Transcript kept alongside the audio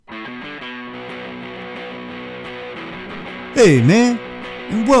Hey man,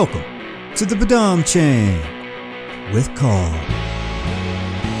 and welcome to the Badam Chain with Carl.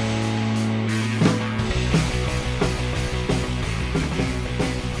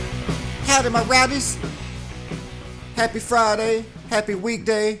 Howdy my rowdies. Happy Friday, happy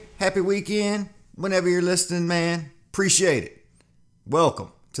weekday, happy weekend. Whenever you're listening, man, appreciate it.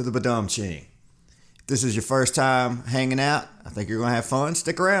 Welcome to the Badam Chain. If this is your first time hanging out, I think you're going to have fun.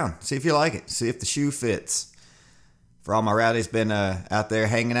 Stick around, see if you like it, see if the shoe fits. For all my rowdies been out there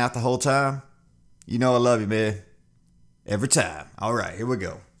hanging out the whole time, you know I love you, man. Every time. All right, here we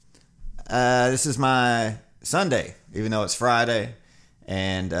go. This is my Sunday, even though it's Friday.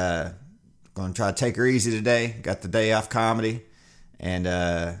 And going to try to take her easy today. Got the day off comedy and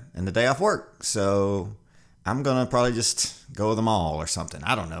the day off work. So I'm going to probably just go to the mall or something.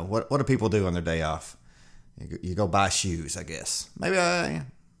 I don't know. What do people do on their day off? You go buy shoes, I guess. Maybe I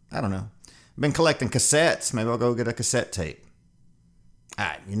don't know. Been collecting cassettes. Maybe I'll go get a cassette tape. All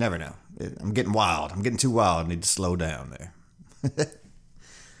right, you never know. I'm getting wild. I'm getting too wild. I need to slow down there.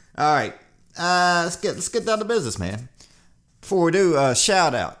 All right, let's get down to business, man. Before we do,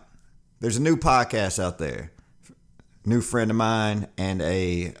 shout out. There's a new podcast out there. New friend of mine and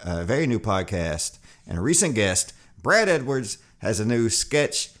a very new podcast and a recent guest. Brad Edwards has a new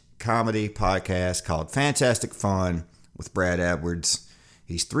sketch comedy podcast called Fantastic Fun with Brad Edwards.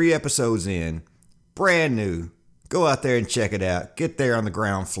 He's 3 episodes in, brand new. Go out there and check it out. Get there on the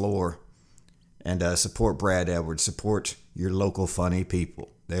ground floor and support Brad Edwards. Support your local funny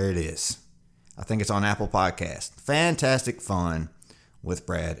people. There it is. I think it's on Apple Podcast. Fantastic Fun with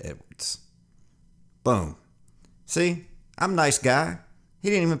Brad Edwards. Boom. See, I'm a nice guy. He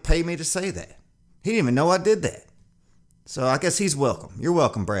didn't even pay me to say that. He didn't even know I did that. So I guess he's welcome. You're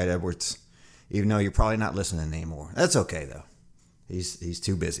welcome, Brad Edwards. Even though you're probably not listening anymore. That's okay, though. He's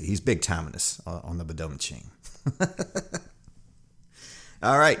too busy. He's big timing us on the Badum Chain.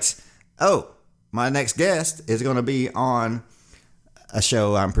 All right. Oh, my next guest is going to be on a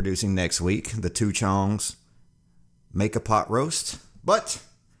show I'm producing next week, the Two Chongs Make a Pot Roast. But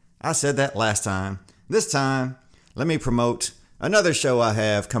I said that last time. This time, let me promote another show I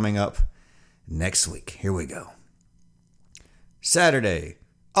have coming up next week. Here we go. Saturday,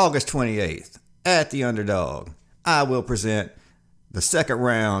 August 28th, at the Underdog, I will present the second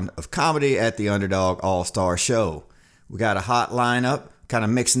round of Comedy at the Underdog All-Star Show. We got a hot lineup, kind of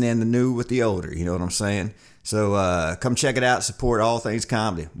mixing in the new with the older, you know what I'm saying? So come check it out, support all things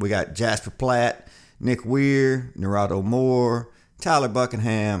comedy. We got Jasper Platt, Nick Weir, Narado Moore, Tyler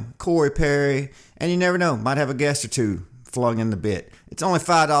Buckingham, Corey Perry, and you never know, might have a guest or two flung in the bit. It's only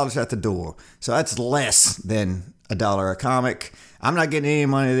 $5 at the door, so that's less than $1 a comic. I'm not getting any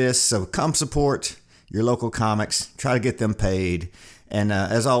money of this, so come support your local comics, try to get them paid. And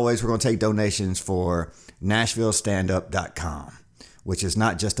as always, we're going to take donations for NashvilleStandup.com, which is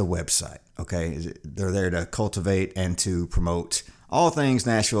not just a website, okay? They're there to cultivate and to promote all things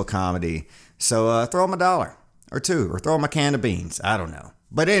Nashville comedy. So throw them $1 or $2 or throw them a can of beans. I don't know.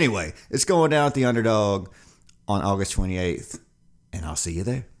 But anyway, it's going down at the Underdog on August 28th, and I'll see you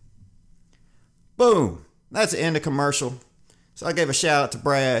there. Boom. That's the end of commercial. So I gave a shout out to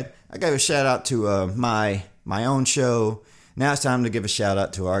Brad. I gave a shout out to my own show. Now it's time to give a shout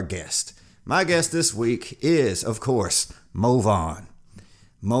out to our guest. My guest this week is, of course, Mo Vaughn.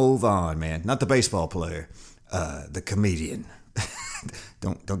 Mo Vaughn, man. Not the baseball player. The comedian.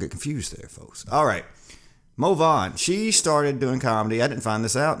 Don't get confused there, folks. All right. Mo Vaughn. She started doing comedy. I didn't find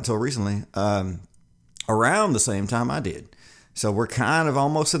this out until recently. Around the same time I did. So we're kind of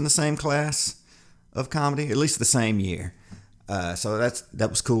almost in the same class of comedy. At least the same year. So that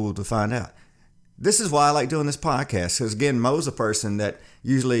was cool to find out. This is why I like doing this podcast. Because, again, Mo's a person that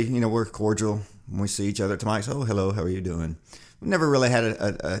usually, we're cordial when we see each other at the mics. Oh, hello, how are you doing? We never really had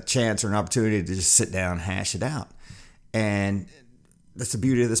a chance or an opportunity to just sit down and hash it out. And that's the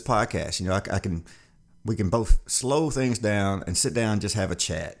beauty of this podcast. We can both slow things down and sit down and just have a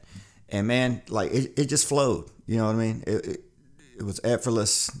chat. And, man, like, it just flowed. You know what I mean? It was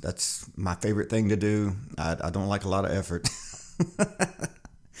effortless. That's my favorite thing to do. I don't like a lot of effort.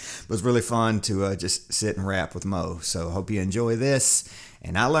 It was really fun to just sit and rap with Mo. So I hope you enjoy this.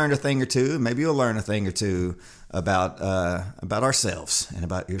 And I learned a thing or two. Maybe you'll learn a thing or two about ourselves and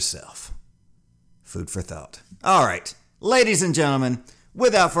about yourself. Food for thought. All right, ladies and gentlemen,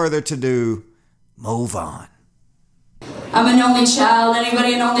 without further ado, Mo Vaughn. I'm an only child.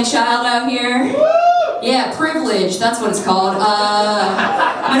 Anybody an only child out here? Yeah, privilege. That's what it's called.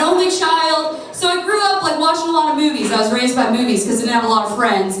 I'm an only child. So I grew up watching a lot of movies. I was raised by movies because I didn't have a lot of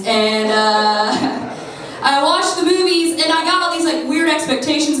friends. And I watched the movies, and I got all these, like, weird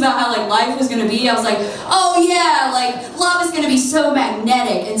expectations about how, like, life was gonna be. I was like, oh yeah, like, love is gonna be so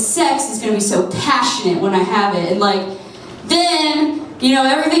magnetic, and sex is gonna be so passionate when I have it, and, like, then, you know,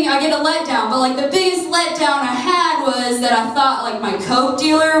 everything, I get a letdown, but, like, the biggest letdown I had was that I thought, like, my coke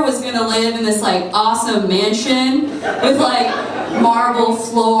dealer was gonna live in this, like, awesome mansion with, like, marble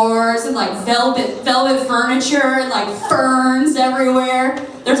floors and, like, velvet furniture and, like, ferns everywhere.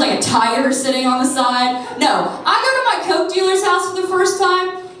 There's, like, a tiger sitting on the side. No, I go to my coke dealer's house for the first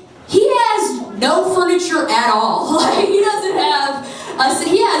time. He has no furniture at all. Like, he doesn't have,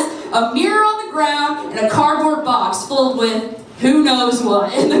 he has a mirror on the ground and a cardboard box filled with who knows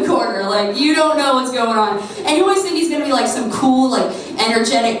what in the corner. Like, you don't know what's going on. And you always think he's gonna be like some cool, like,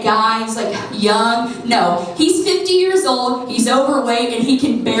 energetic guy. He's like young. No, he's 50 years old, he's overweight, and he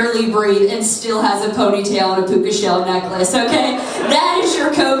can barely breathe and still has a ponytail and a puka shell necklace, okay? That is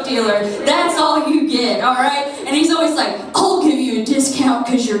your coke dealer. That's all you get, all right? And he's always like, I'll give you a discount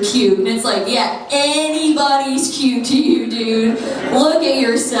because you're cute. And it's like, yeah, anybody's cute to you, dude. Look at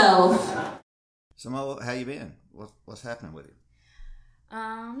yourself. So Mo, how you been? What's happening with you?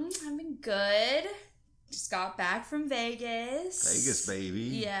 I've been good. Just got back from Vegas. Vegas, baby.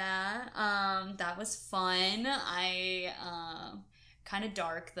 Yeah. That was fun. Kind of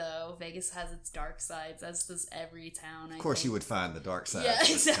dark though. Vegas has its dark sides, as does every town. Of course, you would find the dark side. Yeah,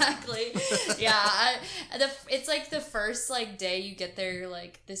 exactly. Yeah, it's like the first like day you get there, you're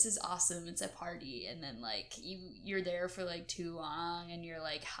like, this is awesome. It's a party, and then like you're there for like too long, and you're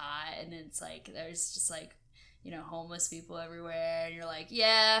like hot, and it's like there's just like, you know, homeless people everywhere, and you're like,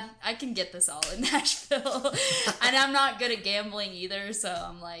 yeah, I can get this all in Nashville. And I'm not good at gambling either, so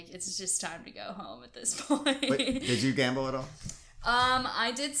I'm like, it's just time to go home at this point. Wait, did you gamble at all?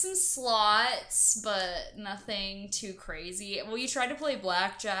 I did some slots, but nothing too crazy. Well, you tried to play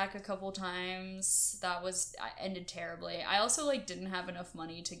blackjack a couple times. That ended terribly. I also, like, didn't have enough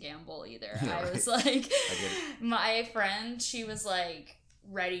money to gamble either. Yeah, I was like, my friend, she was like,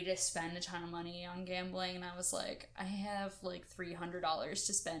 ready to spend a ton of money on gambling, and I was like, I have like $300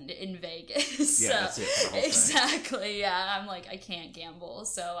 to spend in Vegas. Yeah, so, that's it for the whole exactly thing. Yeah, I'm like, I can't gamble,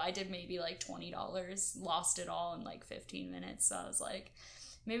 so I did maybe like $20, lost it all in like 15 minutes. So I was like,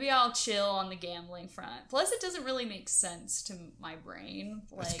 maybe I'll chill on the gambling front. Plus, it doesn't really make sense to my brain.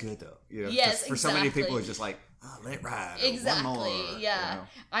 Like, that's good though. You know, yes, for so many people, it's just like, oh, let it ride. Exactly. One more, yeah, you know?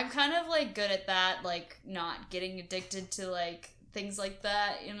 I'm kind of like good at that, like not getting addicted to like things like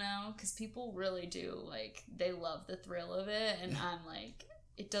that, you know, because people really do, like, they love the thrill of it, and I'm like,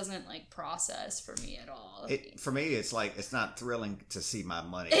 it doesn't like process for me at all. For me, it's like, it's not thrilling to see my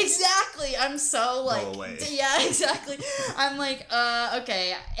money. Exactly. I'm so like, go away. Yeah, exactly. I'm like,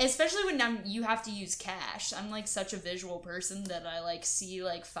 okay. Especially when you have to use cash. I'm like such a visual person that I like see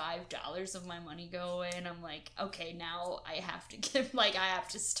like $5 of my money go away, and I'm like, okay, now I have to give, like, I have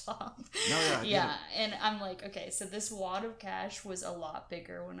to stop. No, yeah. And I'm like, okay, so this wad of cash was a lot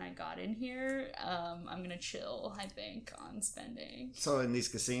bigger when I got in here. I'm gonna chill, I think, on spending. So in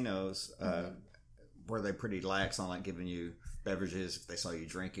these casinos, were they pretty lax on like giving you beverages if they saw you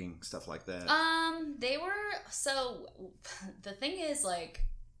drinking, stuff like that? They were, so the thing is, like,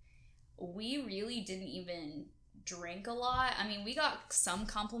 we really didn't even drink a lot. I mean, we got some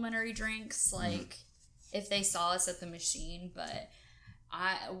complimentary drinks, like, if they saw us at the machine, but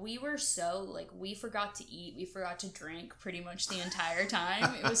we were so, like, we forgot to eat, we forgot to drink pretty much the entire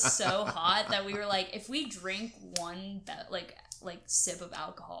time. It was so hot that we were like, if we drink one, sip of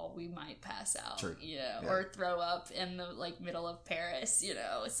alcohol, we might pass out, True. you know, Yeah. or throw up in the, like, middle of Paris, you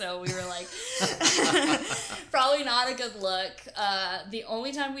know, so we were like, probably not a good look. The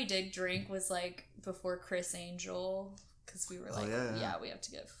only time we did drink was, like, before Criss Angel, because we were like, we have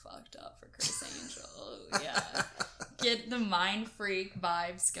to get fucked up for Criss Angel, yeah. Get the Mind Freak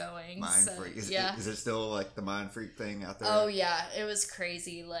vibes going. Mind Freak. Is it still, like, the Mind Freak thing out there? Oh, yeah, it was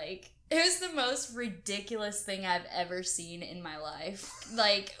crazy, like, it was the most ridiculous thing I've ever seen in my life.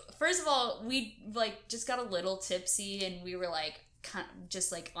 Like, first of all, we, like, just got a little tipsy, and we were, like, kind of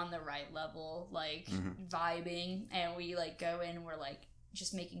just, like, on the right level, like, vibing, and we, like, go in and we're, like,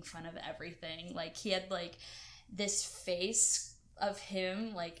 just making fun of everything. Like, he had, like, this face of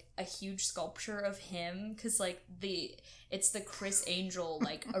him, like, a huge sculpture of him, because, like, it's the Criss Angel,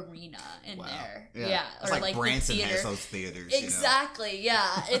 like, arena in there. Yeah. It's or like Branson has those theaters. Exactly, you know?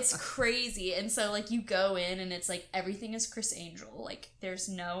 Yeah. It's crazy. And so, like, you go in and it's like everything is Criss Angel. Like, there's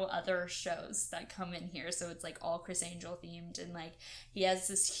no other shows that come in here. So it's like all Criss Angel themed. And, like, he has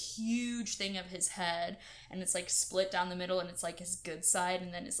this huge thing of his head, and it's like split down the middle, and it's like his good side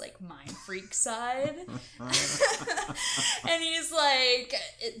and then his, like, mind freak side. And he's like,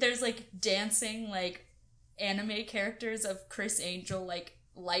 there's, like, dancing, like, anime characters of Criss Angel, like,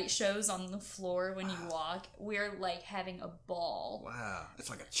 light shows on the floor when you walk. We're like having a ball. Wow, it's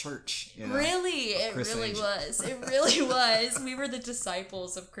like a church. Really, it really was. It really was. We were the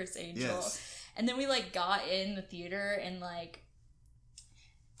disciples of Criss Angel. Yes. And then we like got in the theater and like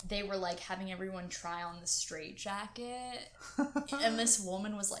they were like having everyone try on the straitjacket. And this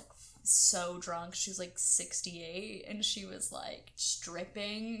woman was like so drunk. She was like 68 and she was like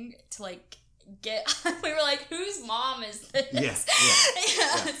stripping to like we were like, whose mom is this? Yeah.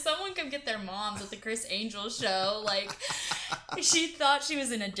 Someone come get their moms at the Criss Angel show. Like, she thought she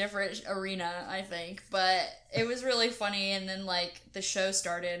was in a different arena, I think, but it was really funny. And then like the show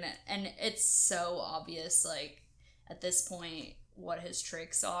started, and it's so obvious, like at this point, what his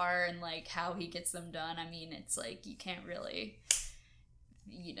tricks are and like how he gets them done. I mean, it's like you can't really,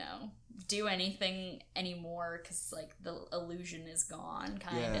 you know, do anything anymore because like the illusion is gone,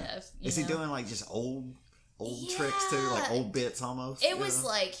 kind of. Is he doing like just old tricks too, like old bits almost? It was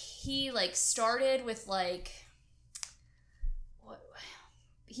like he like started with like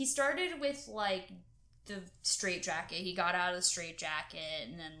he started with like the straitjacket. He got out of the straitjacket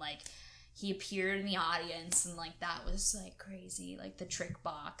and then like he appeared in the audience and like that was like crazy, like the trick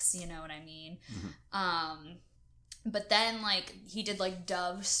box, you know what I mean? Mm-hmm. But then, like, he did, like,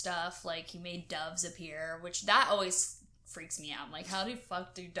 dove stuff. Like, he made doves appear, which that always freaks me out. Like, how the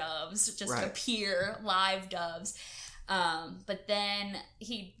fuck do doves just appear, live doves? But then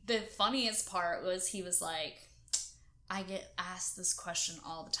the funniest part was he was like, I get asked this question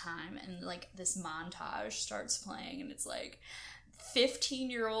all the time. And, like, this montage starts playing, and it's like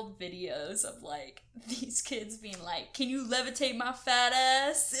 15-year-old videos of like these kids being like, can you levitate my fat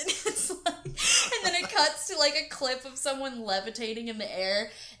ass? And it's like, and then it cuts to like a clip of someone levitating in the air,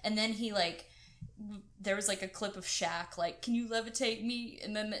 and then he like, there was like a clip of Shaq like, can you levitate me?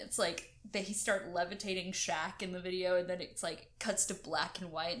 And then it's like he start levitating Shaq in the video, and then it's like cuts to black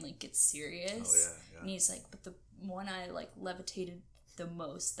and white and like gets serious. And he's like, but the one I like levitated the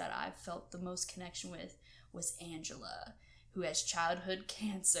most, that I felt the most connection with, was Angela, who has childhood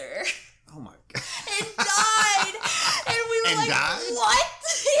cancer. Oh my God. And died. And we were what?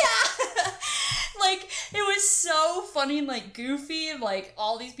 Yeah. Like, it was so funny and like goofy, and like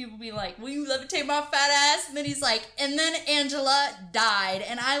all these people being like, will you levitate my fat ass? And then he's like, and then Angela died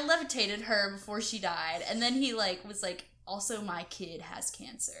and I levitated her before she died. And then he like was like, also my kid has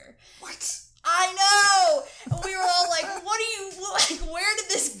cancer. What? I know! And we were all like, what are you, like, where did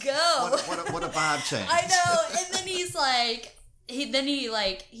this go? What a vibe change. I know. And then he's like, he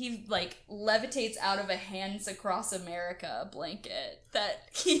levitates out of a Hands Across America blanket that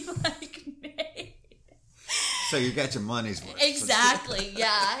he like made. So you got your money's worth. Exactly,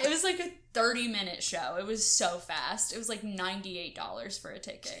 yeah. It was like a 30-minute show. It was so fast. It was like $98 for a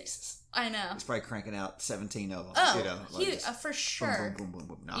ticket. Jesus. I know. He's probably cranking out 17 of them. Oh, you know, like for sure. Boom, boom, boom,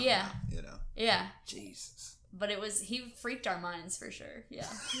 boom, boom. Yeah. Out, you know. Yeah. Jesus. But he freaked our minds for sure. Yeah.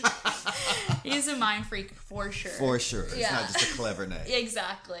 He's a mind freak for sure. For sure. It's not just a clever name.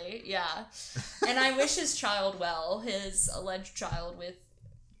 Exactly. Yeah. And I wish his child well, his alleged child with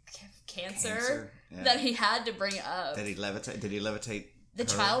cancer. Yeah. That he had to bring up. Did he levitate? The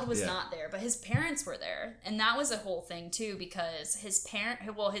child was not there, but his parents were there. And that was a whole thing, too, because his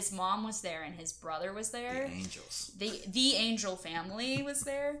mom was there and his brother was there. The Angels. The Angel family was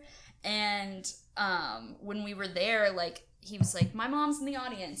there. And when we were there, like, he was like, my mom's in the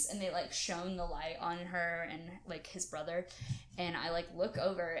audience. And they, like, shone the light on her and, like, his brother. And I, like, look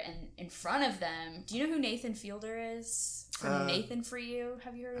over, and in front of them, do you know who Nathan Fielder is? From Nathan For You?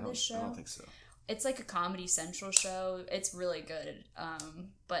 Have you heard of this show? I don't think so. It's like a Comedy Central show. It's really good.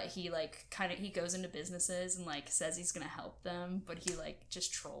 But he like he goes into businesses and like says he's gonna help them, but he like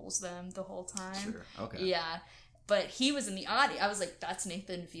just trolls them the whole time. Sure. Okay. Yeah. But he was in the audience. I was like, that's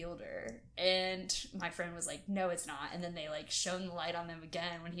Nathan Fielder. And my friend was like, no, it's not. And then they like shone the light on them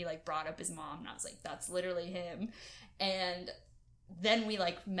again when he like brought up his mom, and I was like, that's literally him. And then we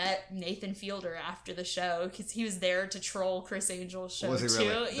like met Nathan Fielder after the show because he was there to troll Criss Angel's show. Was he too.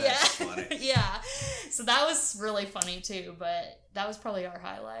 really? Yeah. That's funny. Yeah. So that was really funny too, but that was probably our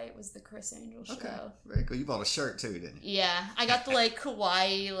highlight, was the Criss Angel show. Okay. Very cool. You bought a shirt too, didn't you? Yeah. I got the like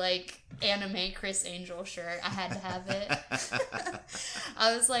kawaii like anime Criss Angel shirt. I had to have it.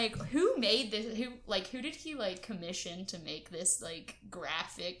 I was like, who made this? Who did he like commission to make this like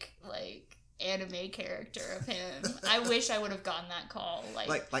graphic like anime character of him? I wish I would have gotten that call.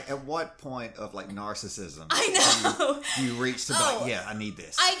 Like at what point of like narcissism I know you reached to like, yeah, I need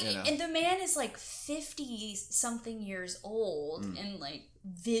this. And the man is like 50 something years old and like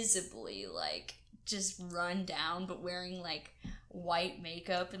visibly like just run down, but wearing like white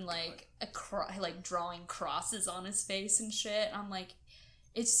makeup and like like drawing crosses on his face and shit. I'm like,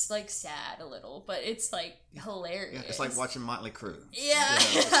 it's like sad a little, but it's like hilarious. Yeah, it's like watching Motley Crue. Yeah,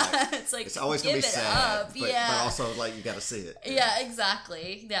 it's like it's always gonna be sad, but also like you got to see it. Yeah,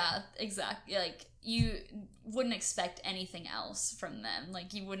 exactly. Yeah, exactly. Like you wouldn't expect anything else from them.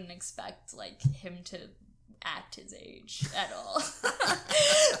 Like you wouldn't expect like him to act his age at all.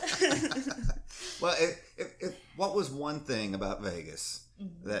 Well, if what was one thing about Vegas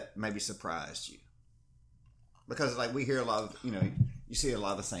that maybe surprised you? Because like we hear a lot of, you see a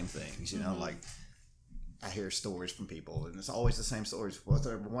lot of the same things, like I hear stories from people and it's always the same stories. Was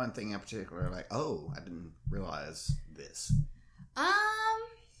there one thing in particular like, oh, I didn't realize this?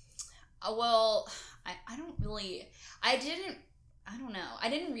 Well, I don't know. I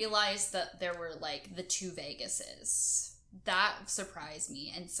didn't realize that there were like the two Vegases. That surprised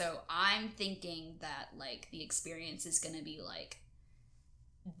me. And so I'm thinking that like the experience is going to be like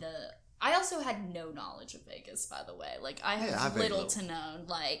I also had no knowledge of Vegas, by the way. Like I have little to know.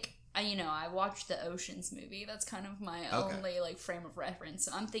 Like I watched the Oceans movie. That's kind of my only like frame of reference.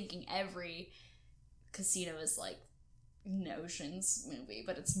 So I'm thinking every casino is like an Oceans movie,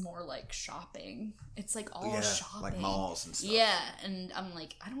 but it's more like shopping. It's like all shopping, like malls and stuff. Yeah, and I'm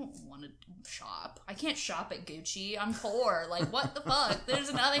like, I don't want to shop. I can't shop at Gucci. I'm poor. Like, what the fuck?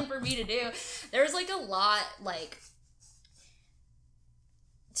 There's nothing for me to do. There's like a lot like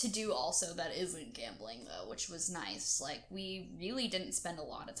to do also that isn't gambling though, which was nice. Like we really didn't spend a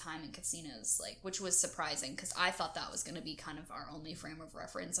lot of time in casinos, like, which was surprising because I thought that was going to be kind of our only frame of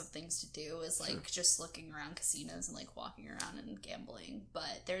reference of things to do is like just looking around casinos and like walking around and gambling.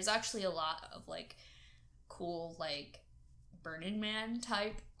 But there's actually a lot of like cool like Burning Man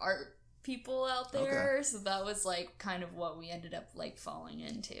type art people out there, so that was like kind of what we ended up like falling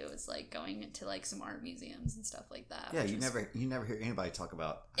into, is like going into like some art museums and stuff like that. Yeah, you never hear anybody talk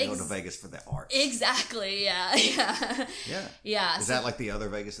about I go to Vegas for the art. Exactly. Yeah. Is that like the other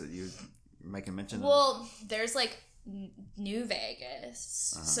Vegas that you're making mention of? Well, there's like New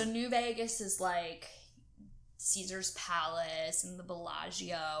Vegas. So New Vegas is like Caesar's Palace and the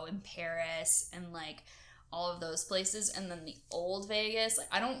Bellagio in Paris and like all of those places. And then the old Vegas, like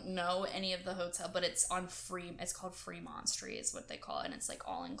I don't know any of the hotel, but it's on it's called Fremont Street is what they call it, and it's like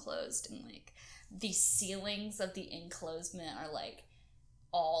all enclosed, and like the ceilings of the enclosement are like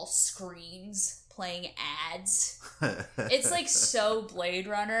all screens playing ads. It's like so Blade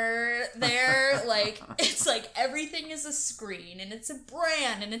Runner there. Like it's like everything is a screen and it's a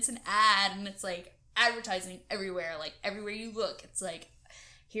brand and it's an ad and it's like advertising everywhere. Like everywhere you look, it's like,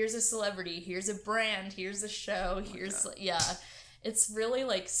 here's a celebrity, here's a brand, here's a show, here's it's really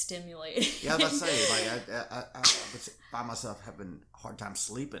like stimulating. Yeah, I was about to say, like I by myself having a hard time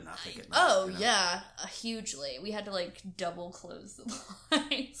sleeping, I think. Yeah, hugely. We had to like double close the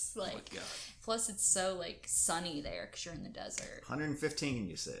blinds. Like, plus it's so like sunny there because you're in the desert. 115,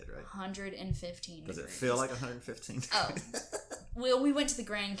 you said, right? 115. Does it feel like 115? Oh, well, we went to the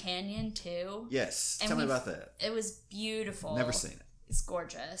Grand Canyon too. Yes, tell me about that. It was beautiful. Never seen it. It's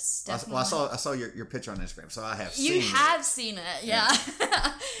gorgeous. Definitely. Well, I saw your picture on Instagram, so I have seen it. You have seen it, yeah.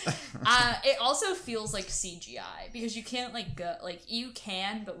 It also feels like CGI because you can't like go, like you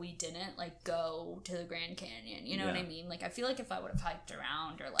can, but we didn't like go to the Grand Canyon. You know what I mean? Like I feel like if I would have hiked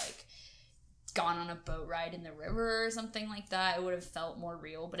around or like gone on a boat ride in the river or something like that, it would have felt more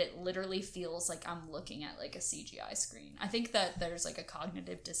real, but it literally feels like I'm looking at like a CGI screen. I think that there's like a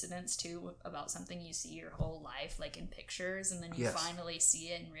cognitive dissonance too about something you see your whole life like in pictures, and then you finally see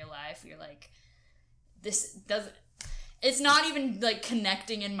it in real life. You're like, this doesn't, it's not even like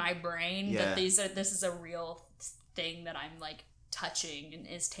connecting in my brain that this is a real thing that I'm like touching and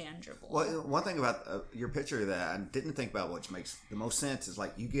is tangible. Well, one thing about your picture that I didn't think about, which makes the most sense, is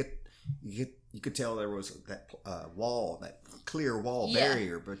like you could tell there was that wall, that clear wall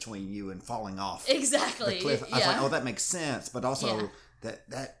barrier between you and falling off exactly the cliff. I was like, oh, that makes sense, but also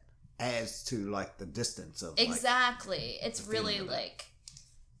that adds to like the distance of exactly. Like, it's really like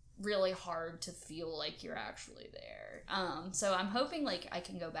really hard to feel like you're actually there. So I'm hoping like I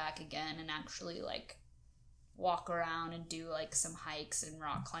can go back again and actually like walk around and do like some hikes and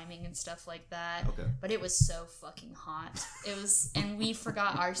rock climbing and stuff like that. Okay. But it was so fucking hot. It was, and we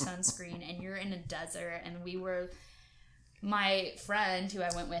forgot our sunscreen, and you're in a desert, and my friend who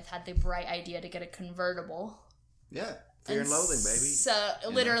I went with had the bright idea to get a convertible. Yeah. Fear and loathing, baby. So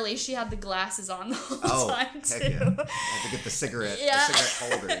literally, she had the glasses on the whole time too. Yeah. I had to get the cigarette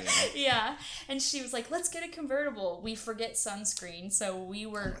holder. Yeah, and she was like, "Let's get a convertible." We forget sunscreen, so we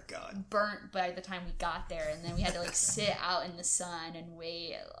were burnt by the time we got there, and then we had to like sit out in the sun and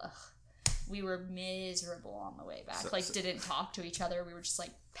wait. Ugh. we were miserable on the way back. So, didn't talk to each other. We were just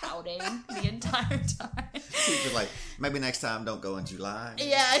like pouting the entire time. You're like, maybe next time don't go in July.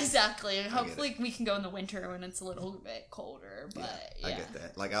 Yeah, exactly. Hopefully we can go in the winter when it's a little bit colder. But I get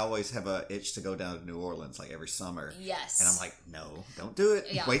that. Like, I always have a itch to go down to New Orleans like every summer. Yes. And I'm like, no, don't do it.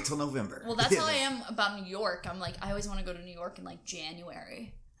 Yeah. Wait till November. Well, that's how I am about New York. I'm like, I always want to go to New York in like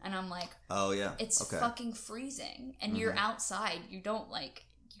January. And I'm like, oh yeah, it's fucking freezing. And you're outside. You don't like,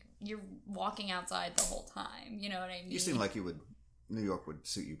 you're walking outside the whole time. You know what I mean? You seem like New York would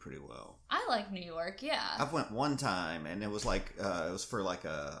suit you pretty well. I like New York, yeah. I've went one time, and it was like it was for like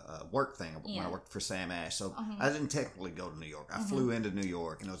a work thing when I worked for Sam Ash. So I didn't technically go to New York. I flew into New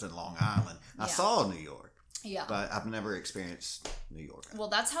York, and it was in Long Island. I saw New York, but I've never experienced New York. Well,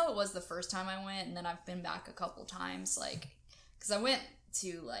 that's how it was the first time I went, and then I've been back a couple times, like, because I went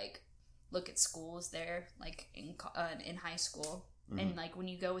to like look at schools there, like in high school, and like when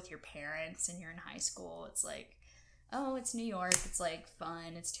you go with your parents and you're in high school, it's like, oh, it's New York, it's like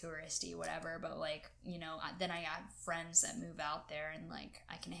fun, it's touristy, whatever, but like, you know, then I have friends that move out there and like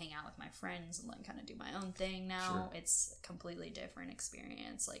I can hang out with my friends and like kind of do my own thing now. Sure. It's a completely different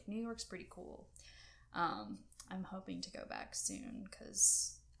experience. Like, New York's pretty cool. I'm hoping to go back soon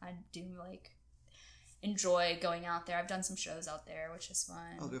because I do like enjoy going out there. I've done some shows out there, which is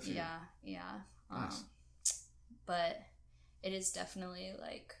fun. Oh, good for you. Yeah. Nice. But it is definitely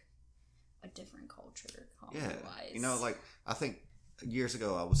like a different culture. Yeah, you know, like, I think years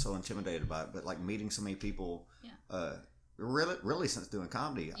ago I was so intimidated by it, but like meeting so many people, really since doing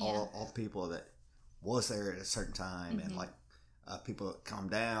comedy, all the people that was there at a certain time, and like people that come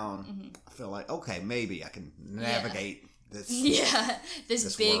down, I feel like, okay, maybe I can navigate this. Yeah,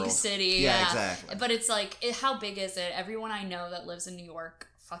 this big world. city. Yeah, exactly. But it's like, how big is it? Everyone I know that lives in New York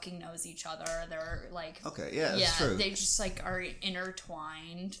fucking knows each other. They're like, okay, yeah, that's true. They just like are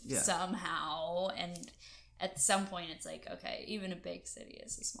intertwined somehow, and at some point it's like, okay, even a big city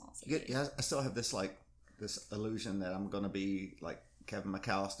is a small city. Yeah, I still have this like this illusion that I'm gonna be like Kevin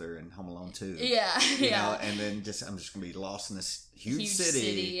McAllister in Home Alone 2. Yeah, you know, and then I'm just gonna be lost in this huge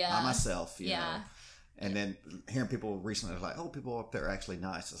city by myself. You know. And then hearing people recently like, oh, people up there are actually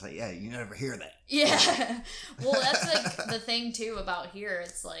nice. It's like, yeah, you never hear that. Yeah. Well, that's like the thing too about here.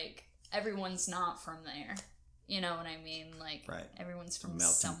 It's like everyone's not from there. You know what I mean? Like, everyone's from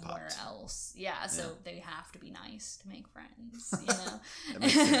somewhere else. Yeah, so they have to be nice to make friends, you know? That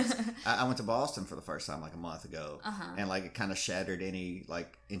makes sense. I went to Boston for the first time like a month ago, and like it kind of shattered any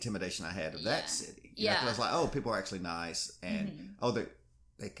like intimidation I had of that city. You know, 'cause I was like, oh, people are actually nice, and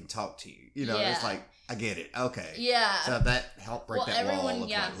they can talk to you. You know, it's like, I get it. Okay. Yeah. So that helped break that wall. Everyone,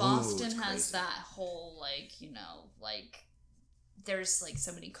 like, Boston has that whole, like, you know, like, there's, like,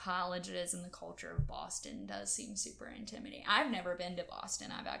 so many colleges, and the culture of Boston does seem super intimidating. I've never been to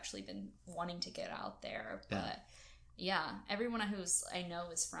Boston. I've actually been wanting to get out there. But, everyone who's I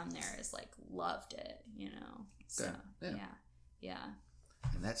know is from there is, like, loved it, you know? So, yeah.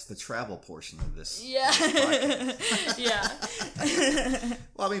 And that's the travel portion of this. Yeah.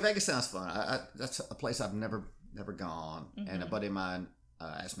 Well, I mean, Vegas sounds fun. That's a place I've never gone. And a buddy of mine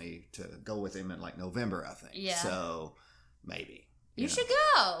asked me to go with him in like November, I think. Yeah. So maybe. You should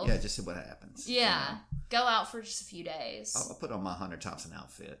go. Yeah, just see what happens. Yeah. You know? Go out for just a few days. I'll put on my Hunter Thompson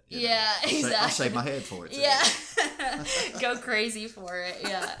outfit. Yeah, exactly. I'll shave my head for it, too. Yeah. Go crazy for it,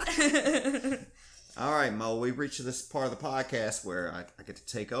 yeah. All right, Mo, we've reached this part of the podcast where I get to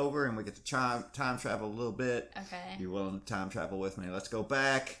take over and we get to time travel a little bit. Okay. You willing to time travel with me? Let's go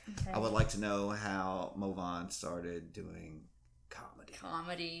back. Okay. I would like to know how Mo Vaughn started doing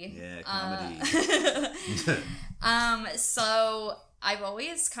comedy. Yeah, comedy. So I've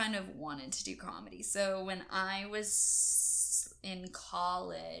always kind of wanted to do comedy. So when I was in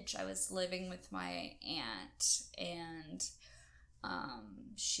college, I was living with my aunt, and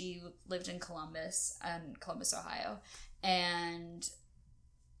she lived in Columbus, Ohio, and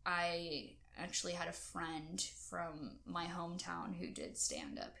I actually had a friend from my hometown who did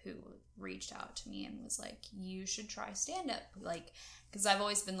stand-up, who reached out to me and was like, you should try stand-up, like, because I've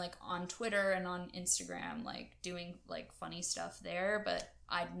always been like on Twitter and on Instagram, like doing like funny stuff there, but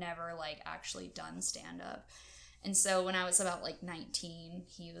I'd never like actually done stand-up. And so when I was about like 19,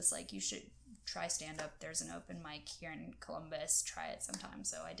 he was like, you should try stand-up. There's an open mic here in Columbus. Try it sometime.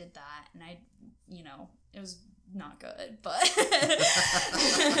 So I did that, and it was not good, but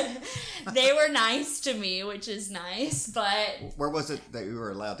they were were nice to me, which is nice, but... Where was it that you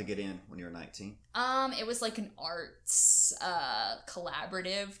were allowed to get in when you were 19? It was like an arts,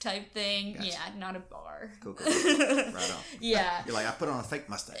 collaborative type thing. Gotcha. Yeah, not a bar. Cool. Right on. Yeah. You're like, I put on a fake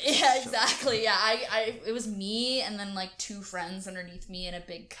mustache. Yeah, exactly. Yeah, it was me and then like 2 friends underneath me in a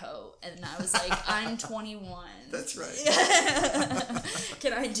big coat. And I was like, I'm 21. That's right.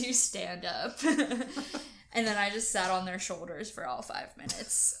 Can I do stand-up? And then I just sat on their shoulders for all 5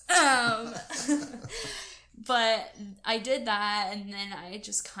 minutes. But I did that, and then I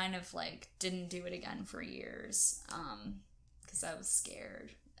just kind of like didn't do it again for years because I was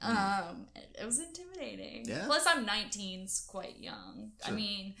scared. It was intimidating. Yeah. Plus, I'm 19, it's quite young. Sure. I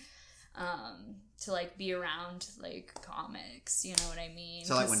mean, to like be around like comics, you know what I mean?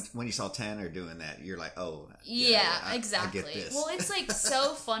 So like when you saw Tanner doing that, you're like, oh, yeah, exactly. I get this. Well, it's like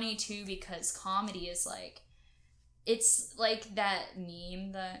so funny too because comedy is like, it's like that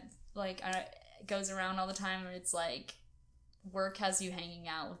meme that like goes around all the time where it's like work has you hanging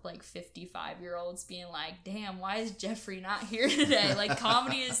out with like 55-year-olds being like, damn, why is Jeffrey not here today? Like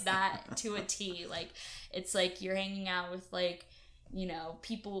comedy is that to a T. Like it's like you're hanging out with like, you know,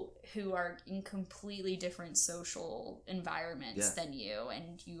 people who are in completely different social environments than you,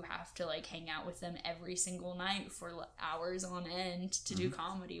 and you have to like hang out with them every single night for hours on end to do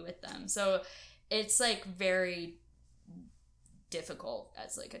comedy with them. So it's like very difficult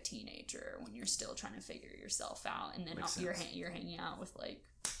as like a teenager when you're still trying to figure yourself out, and then you're hanging out with like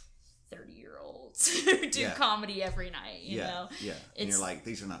 30-year-olds who do comedy every night, you know? Yeah. And you're like,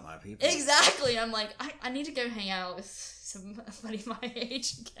 these are not my people. Exactly. I'm like, I need to go hang out with somebody my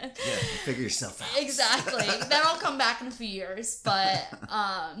age again. Yeah, figure yourself out. Exactly. Then I'll come back in a few years. But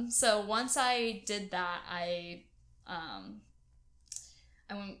so once I did that, I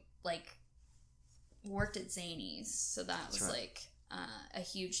went like worked at Zanies, so that was like a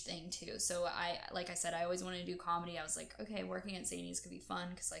huge thing too. So like I said, I always wanted to do comedy. I was like, okay, working at Zanies could be fun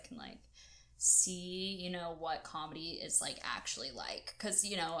because I can like see, you know, what comedy is like actually like, because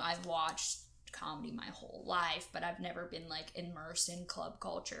you know I've watched comedy my whole life, but I've never been like immersed in club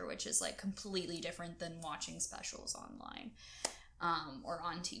culture, which is like completely different than watching specials online or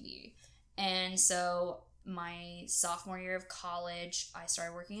on TV. And so my sophomore year of college, I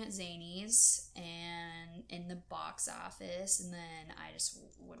started working at Zanies and in the box office, and then I just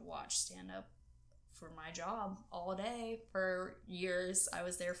would watch stand-up for my job all day for years. I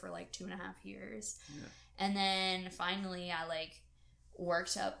was there for like 2.5 years. Yeah. And then finally I like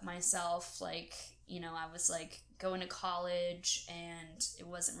worked up myself, like, you know, I was like going to college and it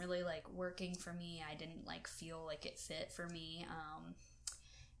wasn't really like working for me. I didn't like feel like it fit for me.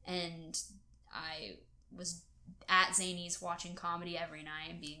 And I was at Zanies watching comedy every night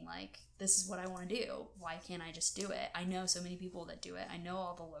and being like, this is what I want to do. Why can't I just do it? I know so many people that do it. I know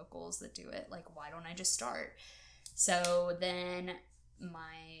all the locals that do it. Like, why don't I just start? So then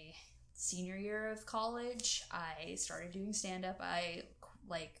my senior year of college, I started doing stand-up. I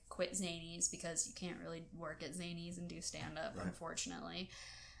like quit Zanies because you can't really work at Zanies and do stand-up, unfortunately.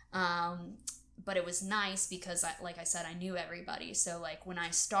 But it was nice because, like I said, I knew everybody. So, like, when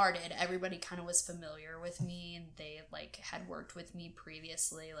I started, everybody kind of was familiar with me, and they, like, had worked with me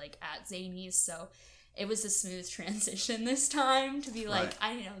previously, like, at Zanies. So, it was a smooth transition this time to be like,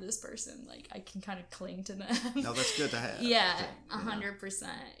 I know this person. Like, I can kind of cling to them. No, that's good to have. Yeah, 100%.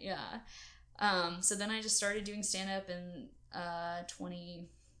 Yeah. So, then I just started doing stand-up in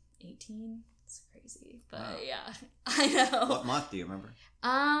 2018. It's crazy, but yeah, I know. What month do you remember?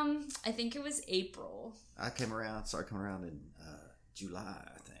 I think it was April. I started coming around in July,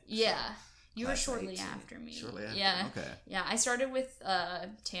 I think. Yeah. So you were shortly after me. Shortly after? Yeah. Okay. Yeah, I started with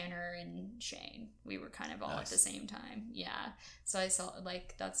Tanner and Shane. We were kind of all at the same time. Yeah. So I saw,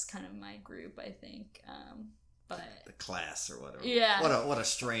 like, that's kind of my group, I think. But the class or whatever. Yeah. What a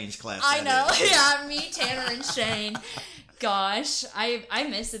strange class. I know. Yeah, me, Tanner, and Shane. Gosh, I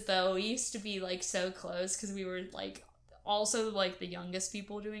miss it though. We used to be like so close because we were like also like the youngest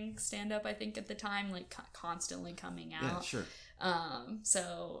people doing stand up, I think, at the time, like constantly coming out. Yeah, sure.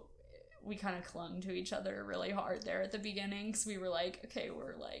 So we kind of clung to each other really hard there at the beginning because we were like, okay,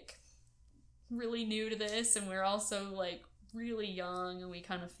 we're like really new to this, and we're also like really young, and we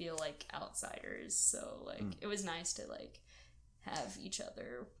kind of feel like outsiders. So like it was nice to like have each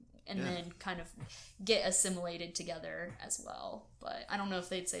other and then kind of get assimilated together as well. But I don't know if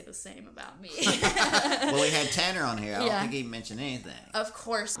they'd say the same about me. Well, we had Tanner on here. I don't think he mentioned anything. Of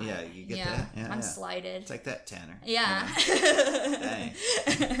course. Yeah, you get that? Yeah, I'm slighted. Take that, Tanner. Yeah. Dang.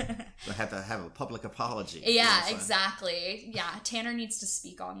 We'll have to have a public apology. Yeah, exactly. Yeah, Tanner needs to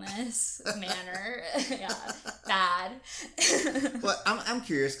speak on this manner. Yeah, bad. Well, I'm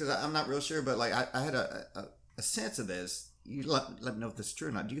curious because I'm not real sure, but like I had a sense of this. You let me know if this is true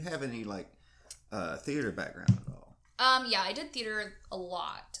or not. Do you have any like theater background at all? Yeah, I did theater a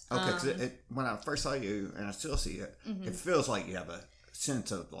lot. Okay, because when I first saw you, and I still see it, it feels like you have a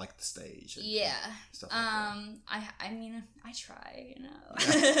sense of like the stage. And stuff like that. I mean, I try, you know.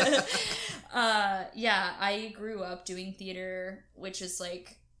 Yeah, I grew up doing theater, which is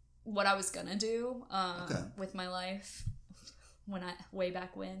like what I was gonna do with my life. Way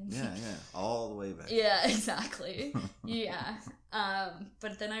back when. Yeah, all the way back. Yeah, exactly. Yeah.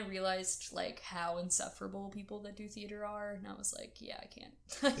 But then I realized like how insufferable people that do theater are, and I was like, yeah, I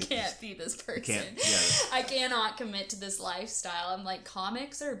can't be this person. I cannot commit to this lifestyle. I'm like,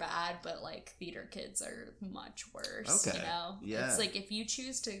 comics are bad, but like theater kids are much worse. Okay. You know? Yeah. It's like if you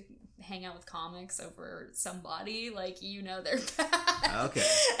choose to hang out with comics over somebody, like, you know, they're bad. Okay.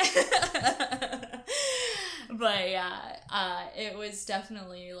 But yeah, it was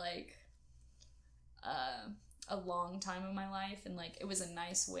definitely like a long time of my life, and like it was a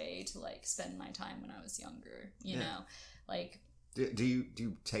nice way to like spend my time when I was younger, you know. Like, do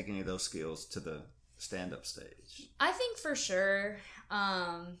you take any of those skills to the stand-up stage? I think for sure.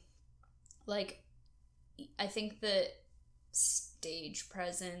 Like, I think that stage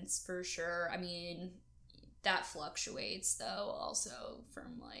presence for sure. I mean, that fluctuates though also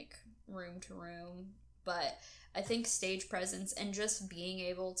from like room to room. But I think stage presence and just being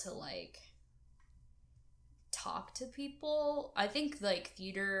able to, like, talk to people, I think, like,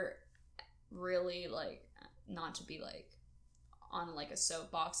 theater really, like, not to be, like, on, like, a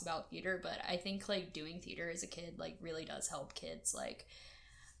soapbox about theater, but I think, like, doing theater as a kid, like, really does help kids, like,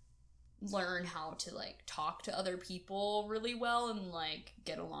 learn how to, like, talk to other people really well and, like,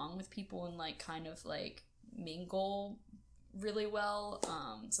 get along with people and, like, kind of, like, mingle really well.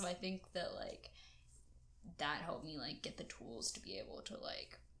 So I think that, like, that helped me like get the tools to be able to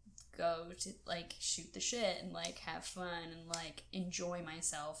like go to like shoot the shit and like have fun and like enjoy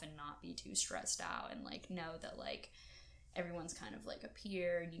myself and not be too stressed out and like know that like everyone's kind of like a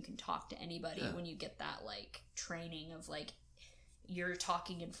peer and you can talk to anybody when you get that like training of like you're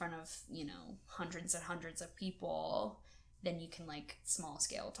talking in front of, you know, hundreds and hundreds of people, then you can like small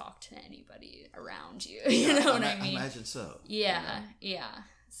scale talk to anybody around you. You know what I mean? I imagine so. Yeah.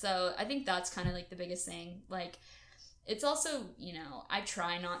 So I think that's kind of like the biggest thing. Like, it's also, you know, I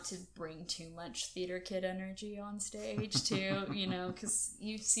try not to bring too much theater kid energy on stage too, you know, because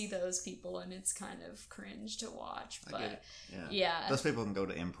you see those people and it's kind of cringe to watch. But I get it. Yeah. Those people can go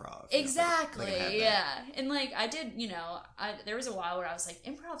to improv. Exactly. And like I did, you know, there was a while where I was like,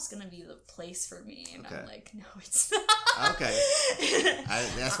 improv's gonna be the place for me, and I'm like, no, it's not. Okay.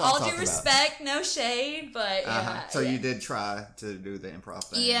 That's what all due respect, no shade, but yeah. So you did try to do the improv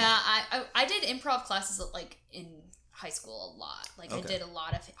thing. Yeah, I did improv classes like in high school a lot. Like I did a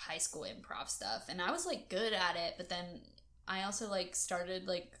lot of high school improv stuff and I was like good at it, but then I also like started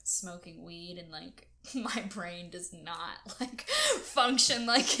like smoking weed and like my brain does not like function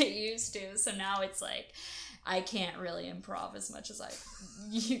like it used to, so now it's like I can't really improv as much as I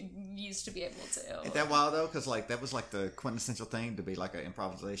used to be able to. Ain't that wild though? Because like that was like the quintessential thing to be like an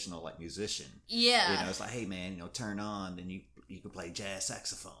improvisational like musician. Yeah, you know, it's like, hey man, you know, turn on, then you can play jazz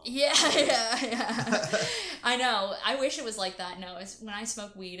saxophone. Yeah. I know. I wish it was like that. No, when I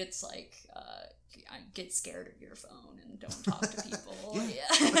smoke weed, it's like I get scared of your phone and don't talk to people.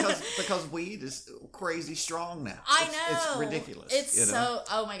 because weed is crazy strong now. I know. It's ridiculous. It's so.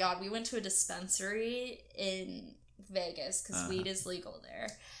 Oh my god, we went to a dispensary in Vegas because weed is legal there,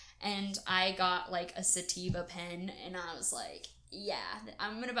 and I got like a sativa pen, and I was like, yeah,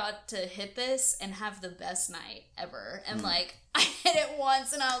 I'm about to hit this and have the best night ever. And like I hit it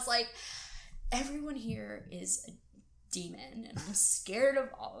once and I was like, everyone here is a demon and I'm scared of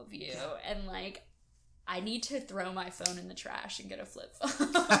all of you, and like I need to throw my phone in the trash and get a flip phone.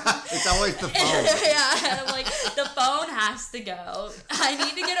 It's always the phone. Yeah, and I'm like, the phone has to go. I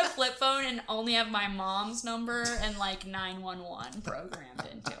need to get a flip phone and only have my mom's number and like 911 programmed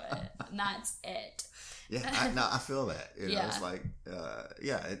into it, and that's it. Yeah, I feel that. You know, it's like,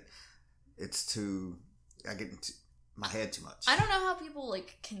 it's too. I get into my head too much. I don't know how people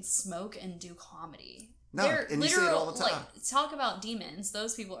like can smoke and do comedy. No, and you see it all the time. Like, talk about demons.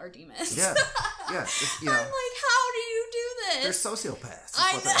 Those people are demons. Yeah. You know. I'm like, how do you do They're sociopaths.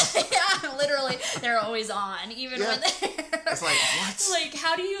 I know. Yeah, literally. They're always on, even when they're... It's like, what? Like,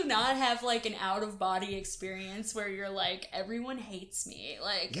 how do you not have, like, an out-of-body experience where you're like, everyone hates me?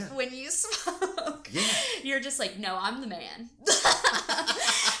 Like, when you smoke, you're just like, no, I'm the man.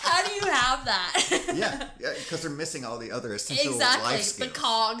 How do you have that? Yeah, because they're missing all the other essential life skills. The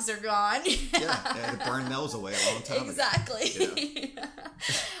cogs are gone. They burned those away a long time ago. You know?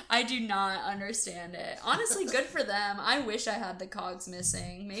 I do not understand it. Honestly, good for them. I wish I had the cogs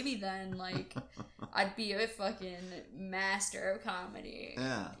missing. Maybe then, like, I'd be a fucking master of comedy.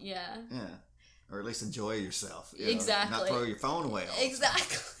 Yeah. Or at least enjoy yourself. Exactly. Not throw your phone away all the time.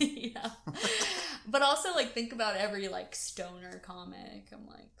 Exactly. Yeah. But also, like, think about every, like, stoner comic. I'm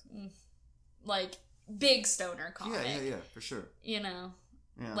like, big stoner comic. Yeah, for sure. You know?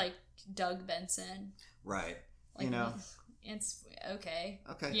 Yeah. Like Doug Benson. Right. Like, you know? It's okay.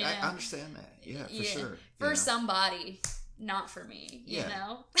 Okay, you know? I understand that. Yeah, for sure. For somebody, not for me, you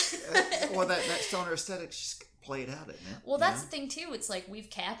know? Well, that stoner aesthetic's just played out, isn't it? Well, that's the thing, too. It's like we've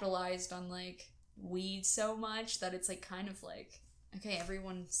capitalized on, like, weed so much that it's, like, kind of like, okay,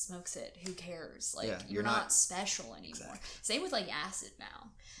 everyone smokes it. Who cares? Like, you're not special anymore. Exactly. Same with, like, acid now.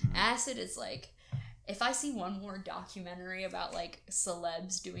 Mm-hmm. Acid is, like... If I see one more documentary about, like,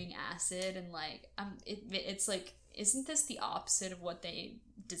 celebs doing acid and, like, it's like, isn't this the opposite of what they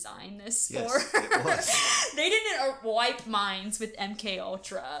designed this for? Yes, it was. They didn't wipe minds with MK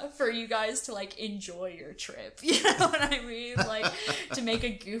Ultra for you guys to, like, enjoy your trip. You know what I mean? Like, to make a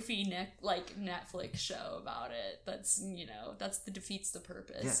goofy, Netflix show about it. That's, you know, defeats the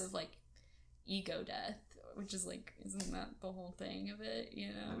purpose of, like, ego death. Which is, like, isn't that the whole thing of it, you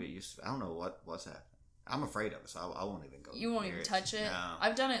know? Maybe I don't know what's happening. I'm afraid of it, so I won't even go. You won't even touch it? No.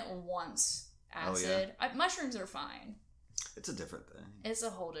 I've done it once. Acid. Oh, yeah? Mushrooms are fine. It's a different thing. It's a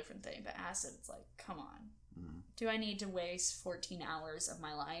whole different thing, but acid, it's like, come on. Mm-hmm. Do I need to waste 14 hours of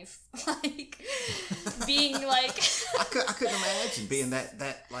my life? Like, being like... I couldn't imagine being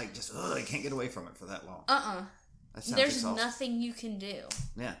that like, just, I can't get away from it for that long. There's exhausting. Nothing you can do.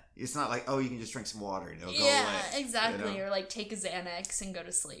 Yeah. It's not like, you can just drink some water and it'll go away. Yeah, exactly. You know? Or like take a Xanax and go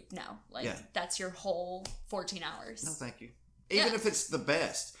to sleep. No. Like that's your whole 14 hours. No, thank you. Even if it's the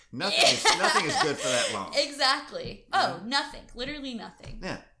best. Nothing is good for that long. Exactly. Nothing. Literally nothing.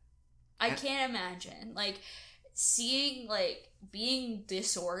 Yeah. I can't imagine. Like, seeing, like, being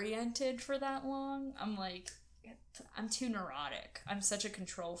disoriented for that long, I'm like... I'm too neurotic. I'm such a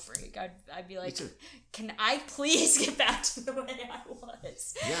control freak. I'd be like, can I please get back to the way I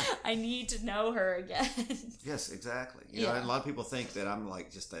was? Yeah. I need to know her again. Yes, exactly. You know, and a lot of people think that I'm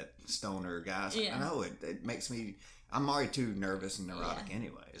like just that stoner guy. So I know it makes me, I'm already too nervous and neurotic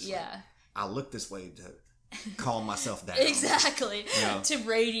anyways. Yeah. Like, I look this way to calm myself down. Exactly. You know? To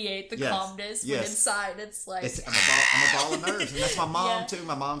radiate the calmness, but inside it's like... I'm a ball of nerves. And that's my mom, too.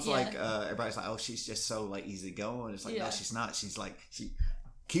 My mom's like, everybody's like, she's just so, like, easygoing. It's like, no, she's not. She's like, she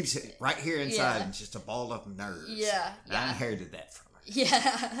keeps it right here inside and just a ball of nerves. Yeah. And I inherited that from her.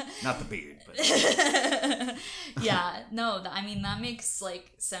 Yeah. Not the beard, but... Yeah. No, I mean, that makes,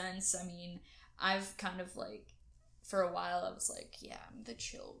 like, sense. I mean, I've kind of, like... For a while, I was like, I'm the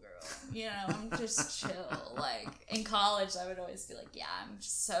chill girl. You know, I'm just chill. Like, in college, I would always be like, I'm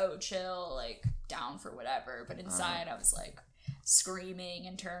just so chill, like, down for whatever. But inside, I was, like, screaming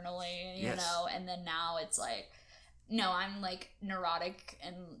internally, you know? And then now it's like, no, I'm, like, neurotic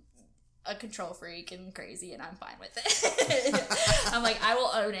and a control freak and crazy, and I'm fine with it. I'm like, I will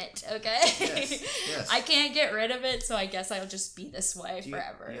own it, okay? Yes. I can't get rid of it, so I guess I'll just be this way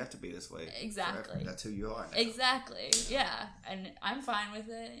forever. You have to be this way. Exactly. Forever. That's who you are now. Exactly. Yeah. And I'm fine with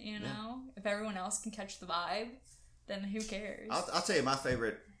it, you know? If everyone else can catch the vibe, then who cares? I'll tell you my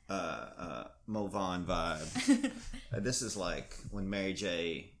favorite Mo Vaughn vibe. This is like when Mary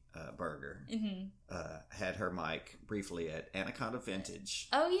J. Berger had her mic briefly at Anaconda Vintage.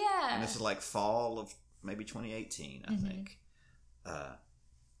 Oh, yeah. And this is like fall of maybe 2018, I think.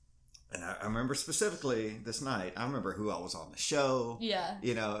 And I remember specifically this night, I remember who I was on the show. Yeah.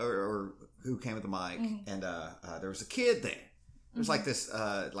 You know, or who came with the mic. And there was a kid there. It was like this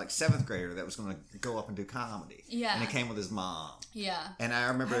like 7th grader that was going to go up and do comedy. Yeah. And he came with his mom. Yeah. And I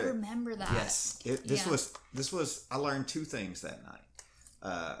remember that. Yes. This was I learned 2 things that night.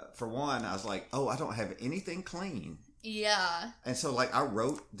 For one, I was like, I don't have anything clean. Yeah. And so, like, I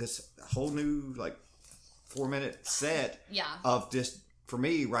wrote this whole new, like, 4-minute set of just, for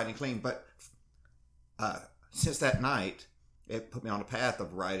me, writing clean. But since that night, it put me on a path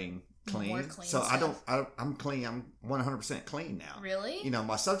of writing clean. More clean so stuff. I'm clean. I'm 100% clean now. Really? You know,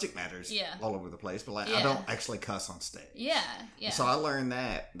 my subject matter's all over the place, but, like, I don't actually cuss on stage. Yeah, yeah. So I learned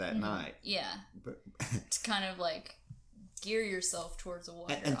that night. Yeah. But to kind of, like... gear yourself towards a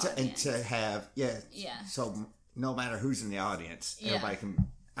wider and audience. to have yeah. So no matter who's in the audience, everybody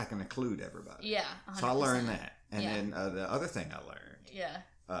I can include everybody. Yeah, 100%. So I learned that, and then the other thing I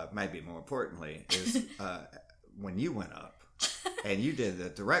learned, maybe more importantly, is when you went up and you did the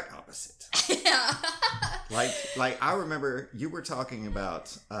direct opposite. Yeah. like I remember you were talking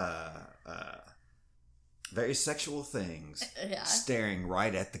about very sexual things, staring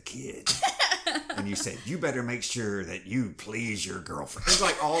right at the kid. And you said, you better make sure that you please your girlfriend. It's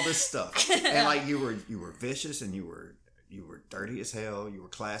like all this stuff. And like you were vicious, and you were dirty as hell. You were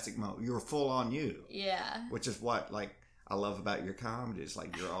classic Mo. You were full on you. Yeah. Which is what like I love about your comedy. Is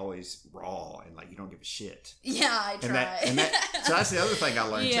like you're always raw and like you don't give a shit. Yeah, I try. So that's the other thing I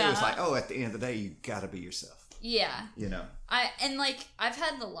learned too. Is like, at the end of the day, you gotta be yourself. Yeah. You know. I've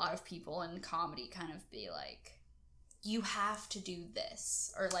had a lot of people in comedy kind of be like, you have to do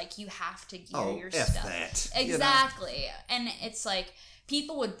this, or like you have to gear your stuff. That. Exactly. You know? And it's like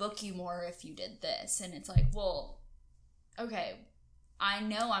people would book you more if you did this, and it's like, well, okay, I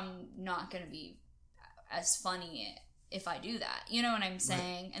know I'm not going to be as funny if I do that. You know what I'm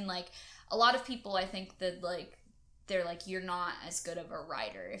saying? Right. And like a lot of people, I think that like they're like, you're not as good of a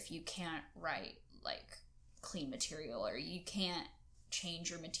writer if you can't write like clean material, or you can't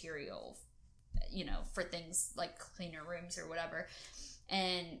change your material, you know, for things like cleaner rooms or whatever.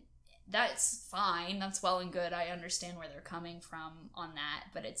 And that's fine. That's well and good. I understand where they're coming from on that.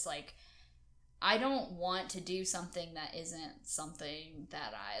 But it's like, I don't want to do something that isn't something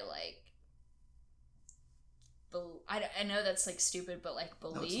that I like. I know that's like stupid, but like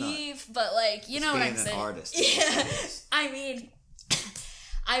believe. No, but like, you know what I'm saying? Artist. Yeah. I mean,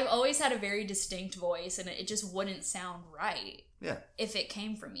 I've always had a very distinct voice, and it just wouldn't sound right. Yeah. If it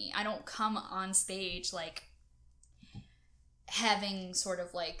came from me. I don't come on stage like having sort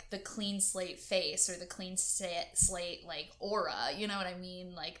of like the clean slate face or the clean slate like aura. You know what I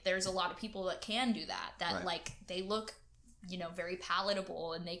mean? Like there's a lot of people that can do that right. Like they look, you know, very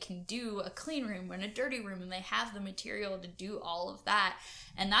palatable, and they can do a clean room and a dirty room, and they have the material to do all of that.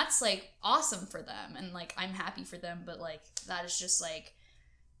 And that's like awesome for them. And like I'm happy for them, but like that is just like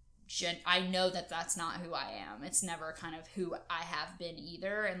I know that that's not who I am. It's never kind of who I have been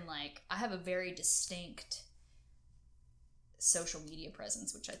either. And like I have a very distinct social media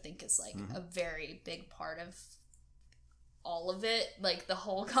presence, which I think is like a very big part of all of it, like the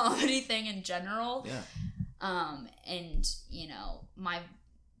whole comedy thing in general. Yeah. And you know, my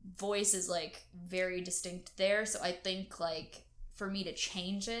voice is like very distinct there. So I think like for me to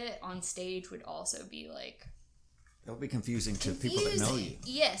change it on stage would also be like, it would be confusing to people that know you.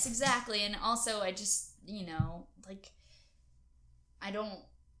 Yes, exactly. And also, I just, you know, like, I don't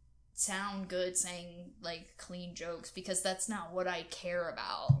sound good saying, like, clean jokes, because that's not what I care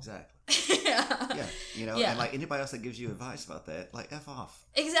about. Exactly. Yeah. You know, and, like, anybody else that gives you advice about that, like, F off.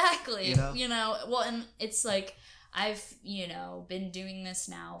 Exactly. You know, well, and it's like, I've, you know, been doing this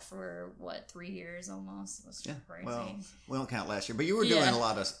now for, 3 years almost? It was crazy. Well, we don't count last year, but you were doing a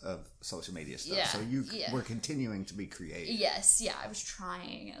lot of social media stuff, so you were continuing to be creative. Yes, I was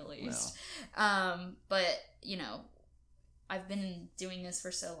trying at least. Well. But, you know, I've been doing this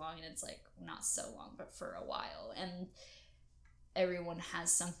for so long, and it's like, not so long, but for a while, and everyone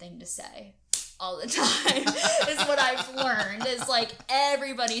has something to say. All the time is what I've learned. Is like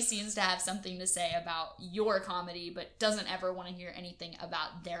everybody seems to have something to say about your comedy, but doesn't ever want to hear anything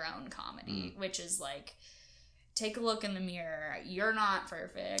about their own comedy, which is like, take a look in the mirror. You're not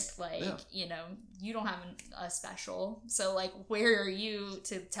perfect. Like, you know, you don't have a special. So like, where are you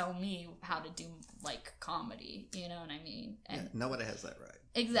to tell me how to do like comedy? You know what I mean? And nobody has that right.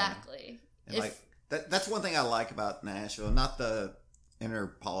 Exactly. And like that's one thing I like about Nashville. Not the inner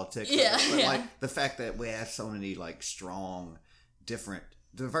politics, but like the fact that we have so many like strong, different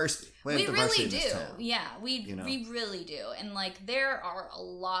diversity. We really do. Yeah, we really do. And like there are a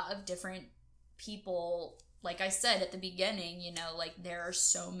lot of different people. Like I said at the beginning, you know, like there are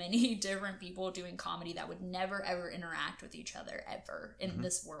so many different people doing comedy that would never ever interact with each other ever in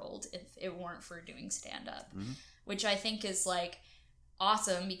this world if it weren't for doing stand up, which I think is like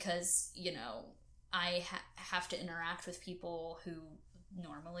awesome, because you know I have to interact with people who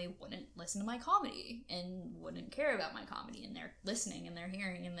normally wouldn't listen to my comedy and wouldn't care about my comedy, and they're listening and they're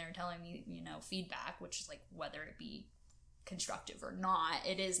hearing and they're telling me, you know, feedback, which is like whether it be constructive or not,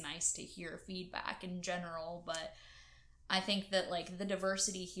 it is nice to hear feedback in general. But I think that like the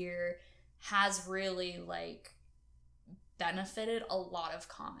diversity here has really like benefited a lot of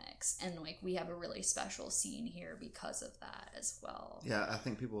comics, and like we have a really special scene here because of that as well. Yeah, I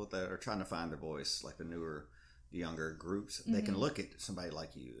think people that are trying to find their voice, like the younger groups, they can look at somebody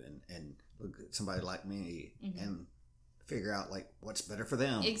like you and look at somebody like me and figure out like what's better for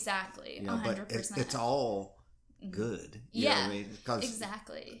them. Exactly. You know, 100%. but it's all good. You know what I mean? Because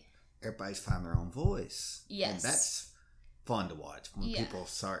exactly. everybody's finding their own voice. Yes. And that's fun to watch when people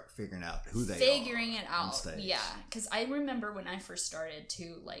start figuring out who they are. Figuring it out. On stage. Yeah. Because I remember when I first started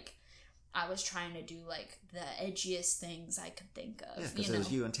to, like, I was trying to do, like, the edgiest things I could think of. Yeah, because it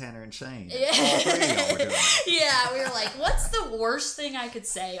was you and Tanner and Shane. And Yeah. all three of y'all were doing it. Yeah, we were like, what's the worst thing I could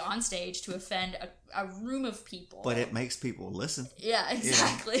say on stage to offend a room of people? But it makes people listen. Yeah,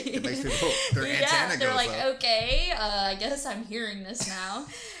 exactly. You know, it makes people, their antenna they're goes like, up. okay, I guess I'm hearing this now.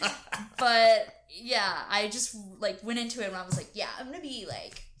 But, yeah, I just, like, went into it and I was like, yeah, I'm gonna be,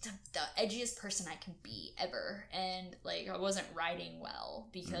 like, the edgiest person I can be ever. And, like, I wasn't writing well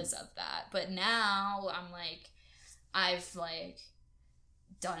because of that. But now I'm like, I've, like,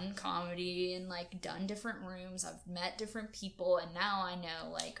 done comedy and, like, done different rooms. I've met different people, and now I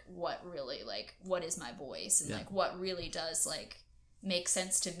know, like, what really, like, what is my voice and, like, what really does, like, make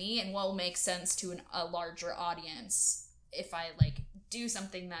sense to me and what will make sense to a larger audience if I, like, do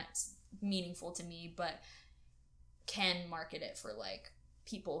something that's meaningful to me, but can market it for, like,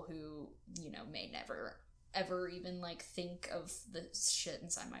 people who, you know, may never ever even, like, think of the shit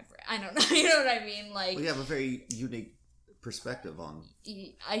inside my brain. I don't know. You know what I mean? Like, We have a very unique perspective on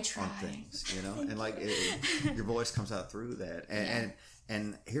I try. on things, you know, and like your voice comes out through that.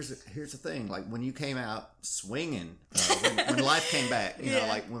 And here's the thing, like when you came out swinging, when life came back, you know,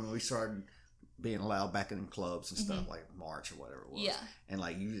 like when we started being allowed back in clubs and stuff, like March or whatever it was, and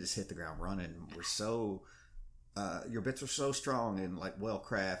like you just hit the ground running. We're so your bits were so strong and like well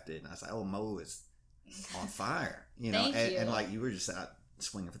crafted, and I was like, oh, Mo is on fire, you know. And like you were just out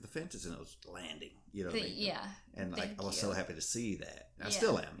swinging for the fences and it was landing, you know what I mean? Yeah. And like I was so happy to see that. I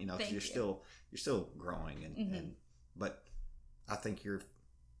still am, you know, because you're still growing and but I think you're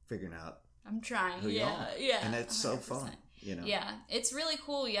figuring out I'm trying. who you are. Yeah. And it's 100%. so fun, you know. Yeah. It's really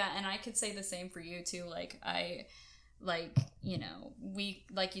cool, and I could say the same for you too. Like I like, you know, we,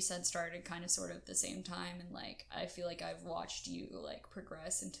 like you said, started kind of sort of at the same time, and like I feel like I've watched you like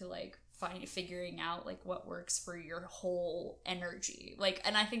progress into like figuring out like what works for your whole energy, like,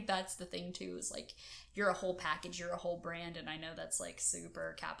 and I think that's the thing too, is like you're a whole package, you're a whole brand, and I know that's like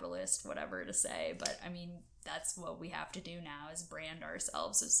super capitalist whatever to say, but I mean that's what we have to do now, is brand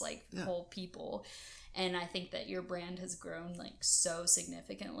ourselves as like whole people. And I think that your brand has grown like so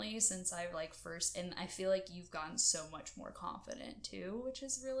significantly since I like first, and I feel like you've gotten so much more confident too, which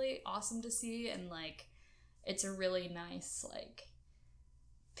is really awesome to see. And like it's a really nice like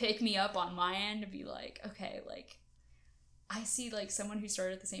pick me up on my end to be like, okay, like I see like someone who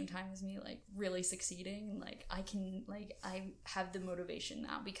started at the same time as me like really succeeding, and like I can, like I have the motivation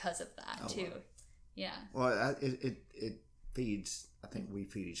now because of that too. Wow. Yeah. Well, it feeds, I think we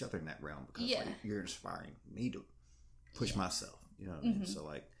feed each other in that realm, because like, you're inspiring me to push myself, you know what I mean? So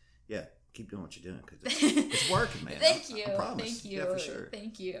like, yeah, keep doing what you're doing, because it's working, man. Thank you. I promise. Thank you. Yeah, for sure.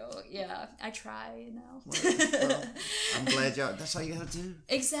 Thank you. Yeah, I try, you know. Well, I'm glad y'all, that's all you gotta do.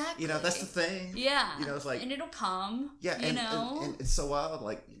 Exactly. You know, that's the thing. Yeah. You know, it's like, and it'll come. Yeah, you know? And it's so wild,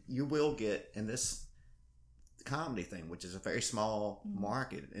 like you will get in this comedy thing, which is a very small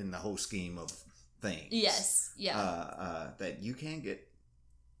market in the whole scheme of things. Yes. Yeah. That you can get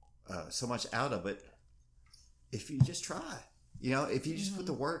so much out of it if you just try. You know, if you just put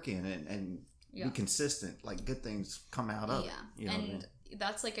the work in and be consistent, like good things come out of it. You know and what I mean?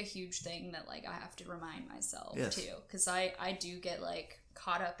 that's like a huge thing that like I have to remind myself too, because I do get like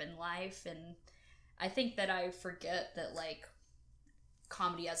caught up in life, and I think that I forget that like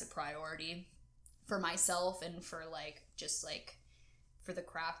comedy as a priority for myself and for like just like for the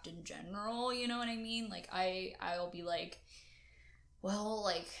craft in general, you know what I mean? Like I'll be like, well,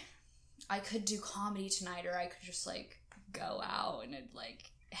 like I could do comedy tonight, or I could just like go out and like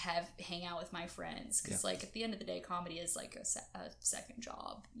hang out with my friends, because like at the end of the day comedy is like a second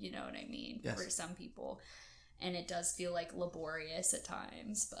job, you know what I mean? For some people, and it does feel like laborious at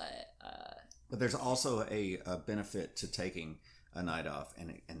times, but there's also a benefit to taking a night off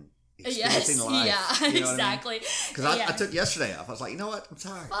and experiencing life. Yeah, you know exactly. Because I took yesterday off. I was like, you know what? I'm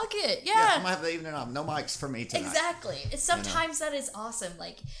tired. Fuck it. Yeah. I'm gonna have the evening off. No mics for me tonight. Exactly. Sometimes that is awesome.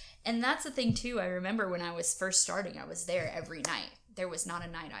 Like, and that's the thing too. I remember when I was first starting, I was there every night. There was not a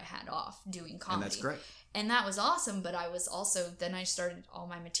night I had off doing comedy. And that's great. And that was awesome, but I was also, then I started, all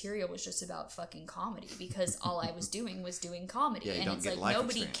my material was just about fucking comedy, because all I was doing was doing comedy. Yeah, and it's like,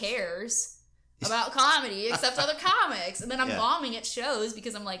 nobody cares about comedy except other comics. And then I'm Yeah. bombing at shows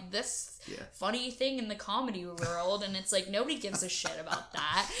because I'm like, this funny thing in the comedy world, and it's like, nobody gives a shit about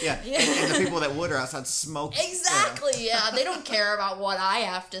that. Yeah, and the people that would are outside smoking. Exactly, yeah. They don't care about what I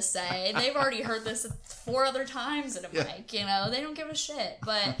have to say. They've already heard this 4 other times in a mic, you know? They don't give a shit.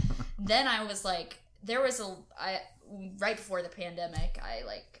 But then I was like, right before the pandemic,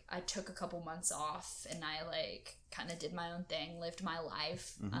 I took a couple months off, and I like kind of did my own thing, lived my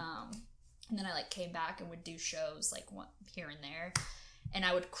life. And then I like came back and would do shows like here and there, and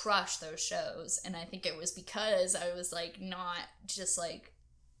I would crush those shows. And I think it was because I was like not just like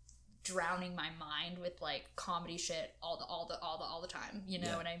drowning my mind with like comedy shit all the time. You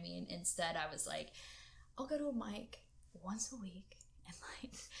know what I mean? Instead, I was like, I'll go to a mic once a week and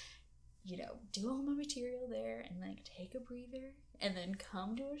like, you know, do all my material there and like take a breather and then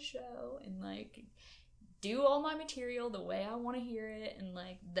come to a show and like do all my material the way I want to hear it. And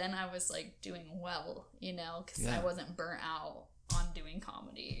like, then I was like doing well, you know, because I wasn't burnt out on doing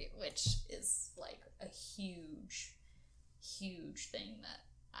comedy, which is like a huge thing that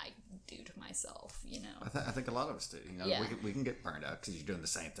I do to myself, you know. I think a lot of us do. You know, we can get burned out because you're doing the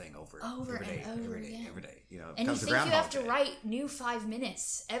same thing over every day. You know, and you think you have to write new 5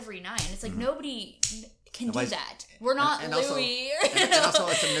 minutes every night, and it's like nobody can do that. We're not Louis. And also,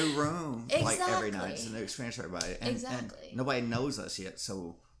 it's a new room. Exactly. Like every night, it's a new experience for everybody. And nobody knows us yet,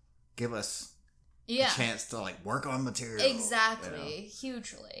 so give us a chance to like work on material. Exactly, you know?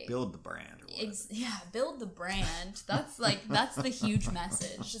 Hugely build the brand. Or build the brand. That's the huge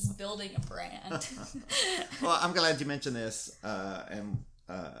message. Just building a brand. Well, I'm glad you mentioned this and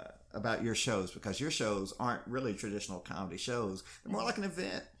about your shows, because your shows aren't really traditional comedy shows. They're more like an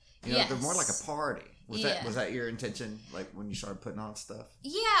event. You know, they're more like a party. Was that your intention, like when you started putting on stuff?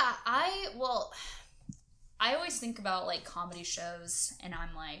 Yeah, I always think about like comedy shows, and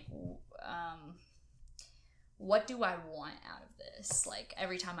I'm like, what do I want out of this? Like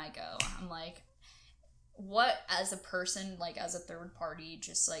every time I go, I'm like, what as a person, like as a third party,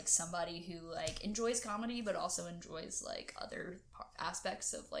 just like somebody who like enjoys comedy but also enjoys like other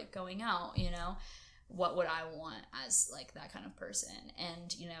aspects of like going out, you know, what would I want as like that kind of person?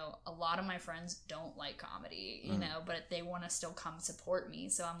 And you know, a lot of my friends don't like comedy, you know, but they want to still come support me.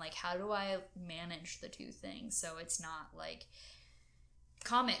 So I'm like, how do I manage the two things so it's not like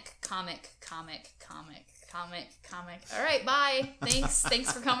comic. All right, bye.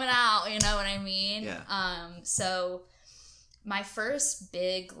 Thanks for coming out. You know what I mean? Yeah. So my first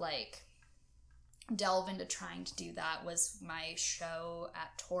big like delve into trying to do that was my show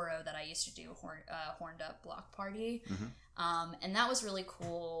at Toro that I used to do, Horned Up Block Party. And that was really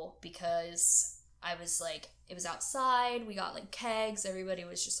cool because I was like, it was outside. We got like kegs. Everybody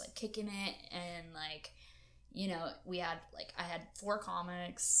was just like kicking it, and like, you know, we had like, I had 4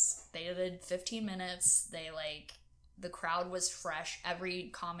 comics. They did 15 minutes. They like, the crowd was fresh. Every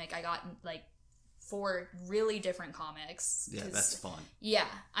comic I got like 4 really different comics. Yeah, that's fun. Yeah,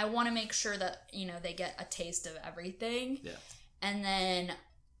 I want to make sure that, you know, they get a taste of everything. Yeah. And then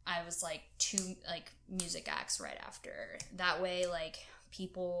I was like 2 like music acts right after. That way, like,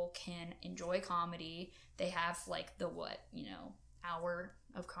 people can enjoy comedy. They have like the hour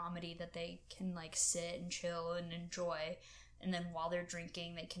of comedy that they can like sit and chill and enjoy, and then while they're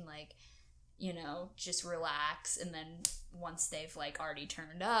drinking they can like, you know, just relax. And then once they've like already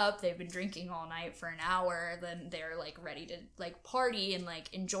turned up, they've been drinking all night for an hour, then they're like ready to like party and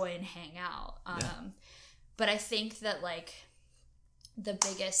like enjoy and hang out. But I think that like the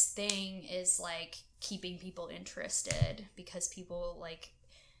biggest thing is like keeping people interested, because people like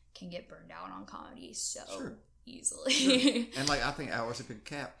can get burned out on comedy so easily. Sure. And like, I think hours a good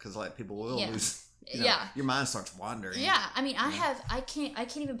cap, because like people will lose. You know, your mind starts wandering. Yeah, I mean, I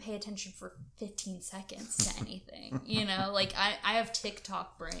can't even pay attention for 15 seconds to anything. You know, like I have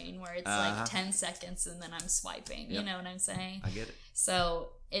TikTok brain where it's like 10 seconds and then I'm swiping. You know what I'm saying? I get it. So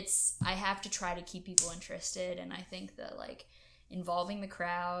I have to try to keep people interested, and I think that like involving the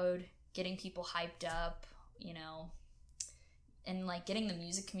crowd, getting people hyped up, you know, and like getting the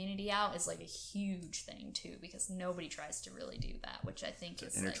music community out is like a huge thing too, because nobody tries to really do that, which I think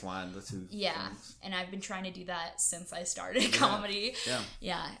is intertwine like, the two things. And I've been trying to do that since I started comedy.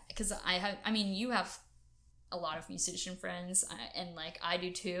 Because you have a lot of musician friends, and like I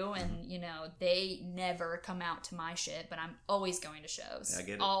do too, and you know, they never come out to my shit, but I'm always going to shows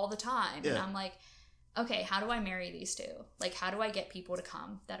all the time. And I'm like, okay, how do I marry these two? Like, how do I get people to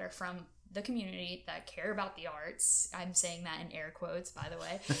come that are from the community, that care about the arts? I'm saying that in air quotes, by the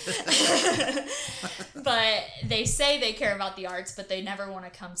way. But they say they care about the arts, but they never want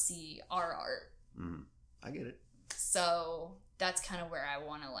to come see our art. I get it. So that's kind of where I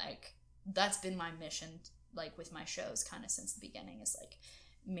want to like that's been my mission, like with my shows kind of since the beginning, is like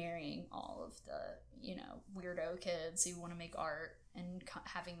marrying all of the, you know, weirdo kids who want to make art and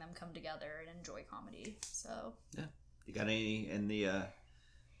having them come together and enjoy comedy. So yeah, you got any in the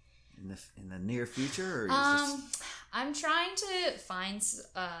near future, or I'm trying to find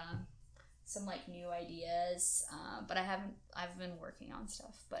some like new ideas, but I've been working on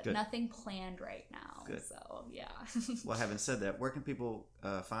stuff, but Good. Nothing planned right now. Good. So yeah. Well, having said that, where can people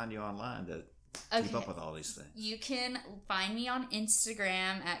find you online to keep up with all these things? You can find me on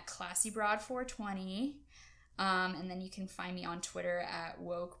Instagram at ClassyBroad420. And then you can find me on Twitter at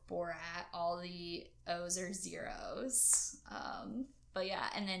WokeBorat. All the O's are zeros. But yeah,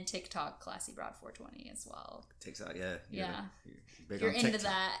 and then TikTok, ClassyBroad420 as well. TikTok, yeah. You're big you're on into TikTok.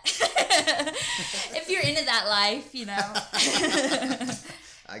 that. If you're into that life, you know.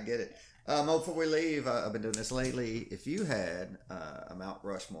 I get it. Mo, before we leave, I've been doing this lately. If you had a Mount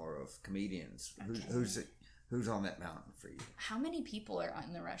Rushmore of comedians, who's on that mountain for you? How many people are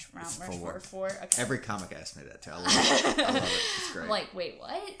on the Mount Four. Rushmore? 4? Okay. Every comic asked me that too. I love it. It's great. I'm like, wait,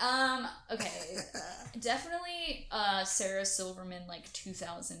 what? Okay. Definitely Sarah Silverman, like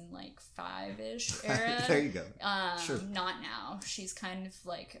 2005-ish era. There you go. Sure. Not now. She's kind of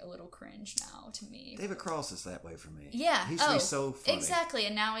like a little cringe now to me. David Cross is that way for me. Yeah. He used to be so funny. Exactly.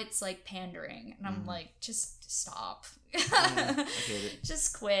 And now it's like pandering. And I'm like, just stop. Yeah, I get it.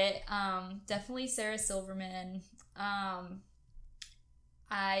 Just quit. Definitely Sarah Silverman.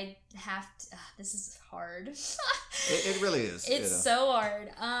 I have to, this is hard. It really is. It's so hard.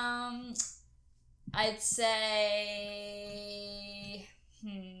 I'd say,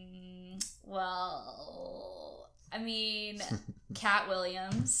 well, I mean, Cat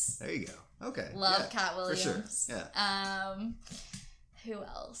Williams. There you go. Okay. Love Cat Williams. For sure. Yeah. Who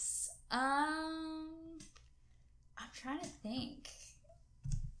else? I'm trying to think.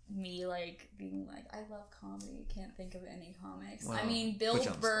 Me like being like, I love comedy. Can't think of any comics. Well, I mean, Bill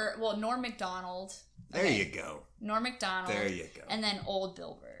Burr. Well, Norm Macdonald. There you go. Norm Macdonald. There you go. And then old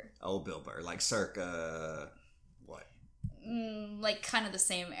Bill Burr. Old Bill Burr, like circa what? Like kind of the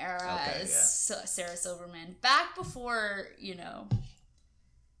same era as Sarah Silverman. Back before, you know,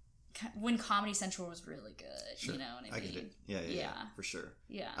 when Comedy Central was really good. Sure. You know what I mean? I get it. Yeah, for sure.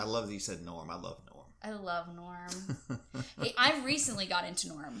 Yeah. I love that you said Norm. I love Norm. I love Norm. I recently got into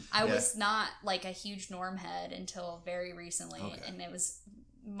Norm. I was not like a huge Norm head until very recently, and it was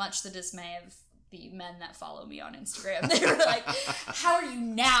much the dismay of the men that follow me on Instagram. They were like, how are you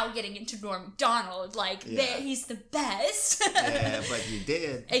now getting into Norm Macdonald? Like, he's the best. Yeah, but you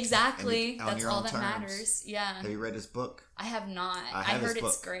did. Exactly. That's all that terms. Matters. Yeah. Have you read his book? I have not. I heard his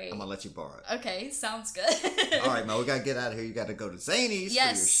it's book. great. I'm going to let you borrow it. Okay, sounds good. All right, Mo, we got to get out of here. You got to go to Zany's for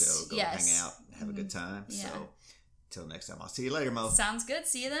your show. Go hang out and have a good time. Yeah. So, till next time, I'll see you later, Mo. Sounds good.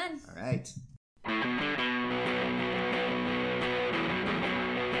 See you then. All right.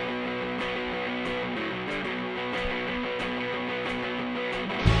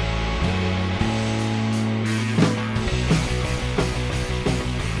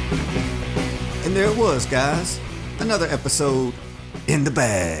 And there it was, guys. Another episode in the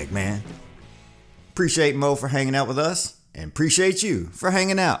bag, man. Appreciate Mo for hanging out with us, and appreciate you for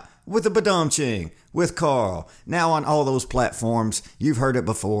hanging out with the Badum Ching with Carl. Now on all those platforms, you've heard it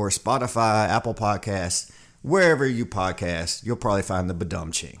before: Spotify, Apple Podcasts, wherever you podcast, you'll probably find the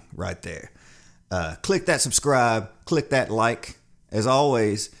Badum Ching right there. Click that subscribe, click that like. As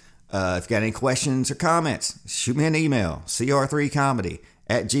always, if you got any questions or comments, shoot me an email: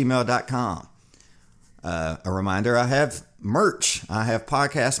 cr3comedy@gmail.com. A reminder, I have merch. I have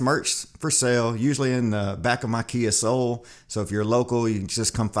podcast merch for sale, usually in the back of my Kia Soul. So if you're local, you can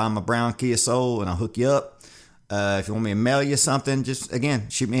just come find my brown Kia Soul and I'll hook you up. If you want me to mail you something, just, again,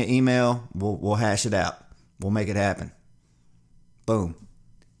 shoot me an email. We'll hash it out. We'll make it happen. Boom.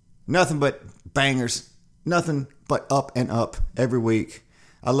 Nothing but bangers. Nothing but up and up every week.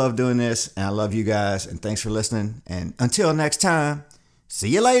 I love doing this, and I love you guys, and thanks for listening. And until next time, see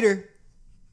you later.